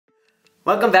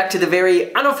Welcome back to the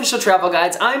very unofficial travel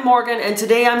guides. I'm Morgan, and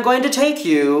today I'm going to take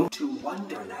you to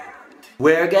Wonderland,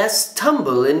 where guests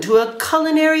tumble into a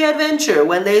culinary adventure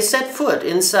when they set foot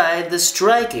inside the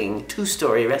striking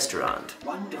two-story restaurant.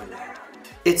 Wonderland.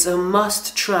 It's a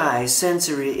must-try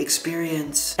sensory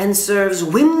experience and serves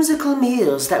whimsical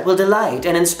meals that will delight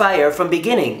and inspire from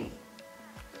beginning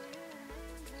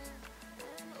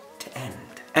to end.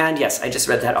 And yes, I just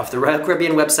read that off the Royal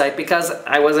Caribbean website because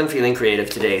I wasn't feeling creative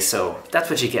today, so that's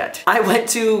what you get. I went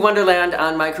to Wonderland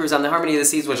on my cruise on the Harmony of the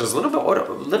Seas, which was a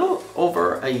little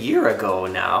over a year ago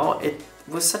now. It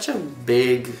was such a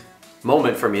big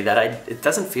moment for me that it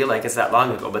doesn't feel like it's that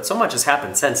long ago, but so much has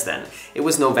happened since then. It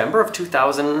was November of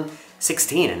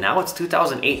 2016 and now it's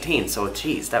 2018, so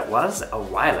geez, that was a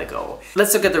while ago.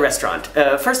 Let's look at the restaurant.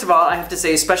 First of all, I have to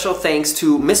say special thanks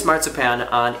to Miss Marzipan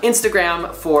on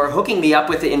Instagram for hooking me up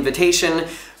with the invitation.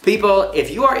 People,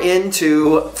 if you are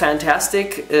into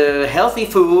fantastic, healthy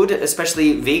food,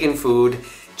 especially vegan food,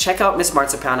 check out Miss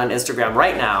Marzipan on Instagram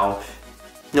right now.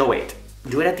 No, wait.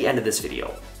 Do it at the end of this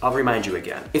video. I'll remind you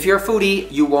again. If you're a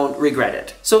foodie, you won't regret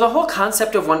it. So the whole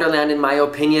concept of Wonderland, in my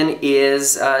opinion,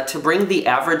 is to bring the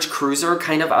average cruiser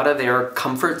kind of out of their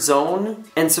comfort zone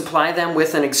and supply them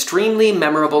with an extremely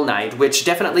memorable night, which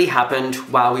definitely happened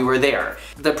while we were there.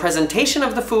 The presentation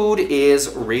of the food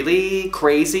is really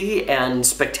crazy and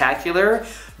spectacular,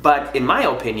 but in my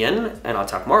opinion, and I'll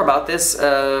talk more about this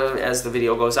as the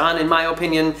video goes on, in my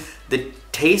opinion, the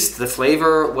taste, the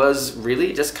flavor was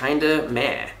really just kinda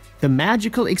meh. The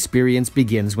magical experience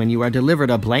begins when you are delivered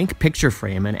a blank picture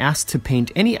frame and asked to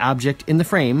paint any object in the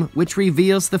frame, which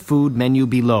reveals the food menu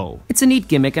below. It's a neat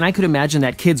gimmick, and I could imagine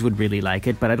that kids would really like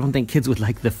it, but I don't think kids would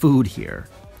like the food here.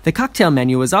 The cocktail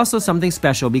menu is also something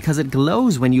special because it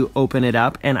glows when you open it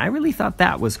up, and I really thought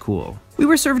that was cool. We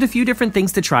were served a few different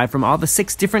things to try from all the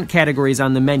 6 different categories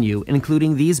on the menu,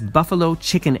 including these buffalo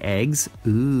chicken eggs.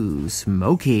 Ooh,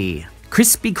 smoky.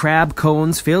 Crispy crab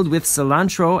cones filled with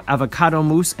cilantro, avocado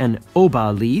mousse, and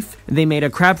oba leaf. They made a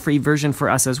crab-free version for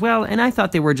us as well, and I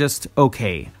thought they were just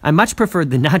okay. I much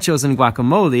preferred the nachos and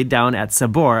guacamole down at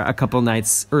Sabor a couple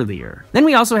nights earlier. Then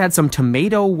we also had some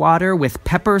tomato water with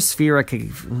pepper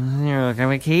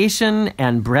spherification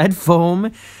and bread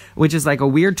foam, which is like a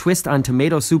weird twist on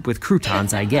tomato soup with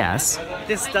croutons, I guess.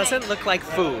 This doesn't look like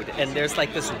food, and there's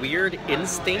like this weird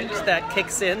instinct that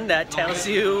kicks in that tells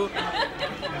you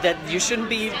that you shouldn't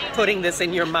be putting this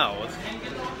in your mouth.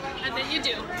 And then you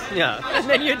do. Yeah, and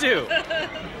then you do. So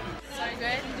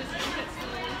good.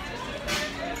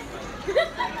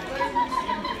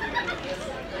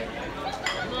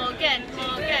 Morgan.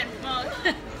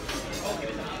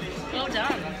 Well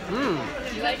done.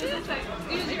 You like this?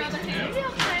 Use your other hand. Maybe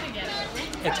I'll try it again.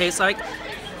 It tastes like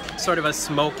sort of a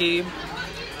smoky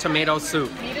tomato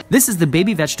soup. This is the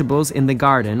baby vegetables in the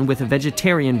garden with a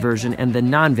vegetarian version and the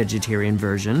non-vegetarian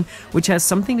version, which has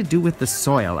something to do with the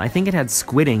soil. I think it had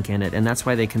squid ink in it, and that's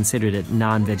why they considered it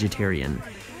non-vegetarian.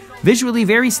 Visually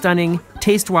very stunning.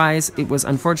 Taste-wise, it was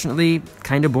unfortunately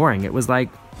kind of boring. It was like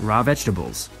raw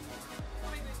vegetables.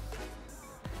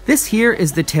 This here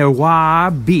is the terroir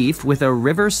beef with a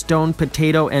river stone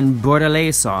potato and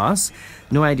bordelais sauce.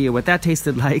 No idea what that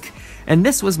tasted like. And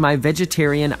this was my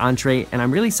vegetarian entree, and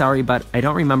I'm really sorry, but I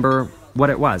don't remember what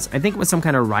it was. I think it was some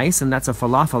kind of rice, and that's a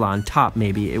falafel on top,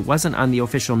 maybe. It wasn't on the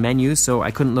official menu, so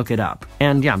I couldn't look it up.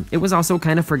 And yeah, it was also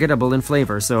kind of forgettable in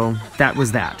flavor, so that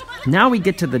was that. Now we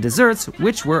get to the desserts,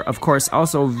 which were, of course,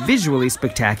 also visually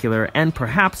spectacular, and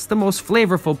perhaps the most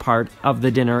flavorful part of the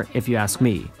dinner, if you ask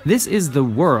me. This is the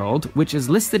World, which is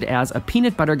listed as a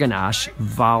peanut butter ganache,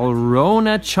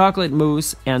 Valrhona chocolate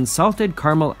mousse, and salted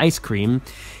caramel ice cream.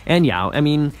 And yeah, I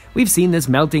mean, we've seen this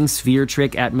melting sphere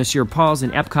trick at Monsieur Paul's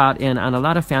in Epcot and on a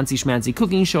lot of fancy schmancy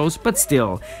cooking shows, but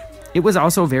still, it was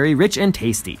also very rich and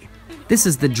tasty. This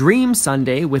is the Dream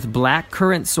Sundae with black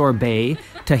currant sorbet,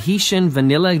 Tahitian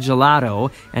vanilla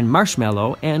gelato, and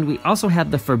marshmallow, and we also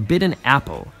had the Forbidden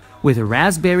Apple with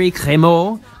raspberry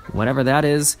crémeau, whatever that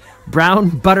is, brown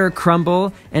butter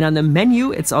crumble, and on the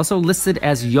menu it's also listed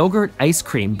as yogurt ice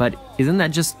cream, but isn't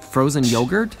that just frozen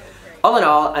yogurt? All in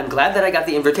all, I'm glad that I got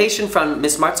the invitation from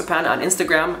Miss Marzipan on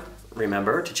Instagram.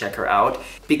 Remember to check her out,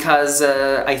 because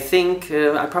I think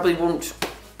I probably won't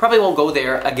go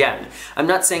there again. I'm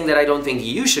not saying that I don't think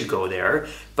you should go there,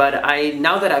 but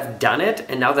now that I've done it,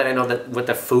 and now that I know what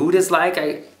the food is like,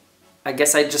 I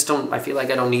guess I feel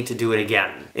like I don't need to do it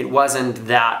again. It wasn't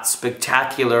that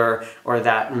spectacular or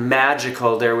that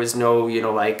magical. There was no,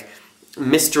 like,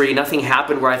 mystery. Nothing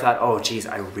happened where I thought, oh geez,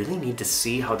 I really need to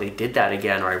see how they did that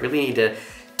again, or I really need to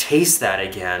taste that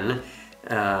again.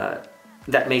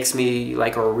 that makes me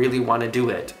like or really want to do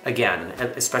it again,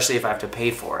 especially if I have to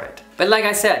pay for it. But like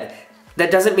I said, that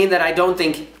doesn't mean that I don't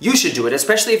think you should do it,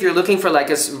 especially if you're looking for like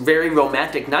a very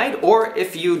romantic night, or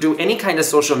if you do any kind of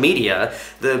social media.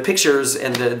 The pictures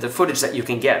and the footage that you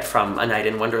can get from a night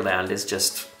in Wonderland is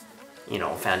just, you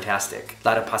know, fantastic. A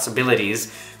lot of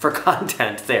possibilities for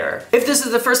content there. If this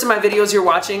is the first of my videos you're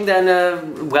watching,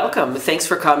 then welcome. Thanks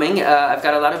for coming. I've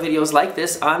got a lot of videos like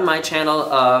this on my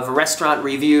channel of restaurant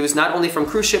reviews, not only from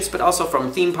cruise ships, but also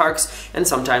from theme parks and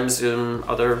sometimes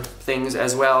other things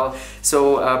as well.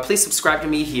 So please subscribe to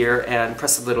me here and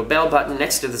press the little bell button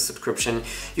next to the subscription.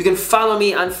 You can follow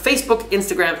me on Facebook,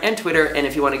 Instagram, and Twitter, and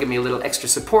if you want to give me a little extra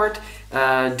support,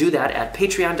 do that at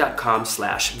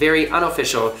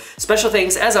patreon.com/veryunofficial. Special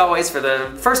thanks, as always, for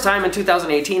the first time in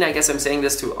 2018. I guess I'm saying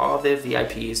this to all the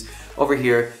VIPs over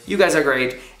here. You guys are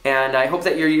great, and I hope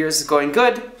that your year is going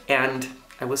good, and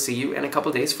I will see you in a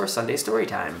couple days for Sunday Story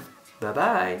Time.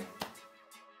 Bye-bye.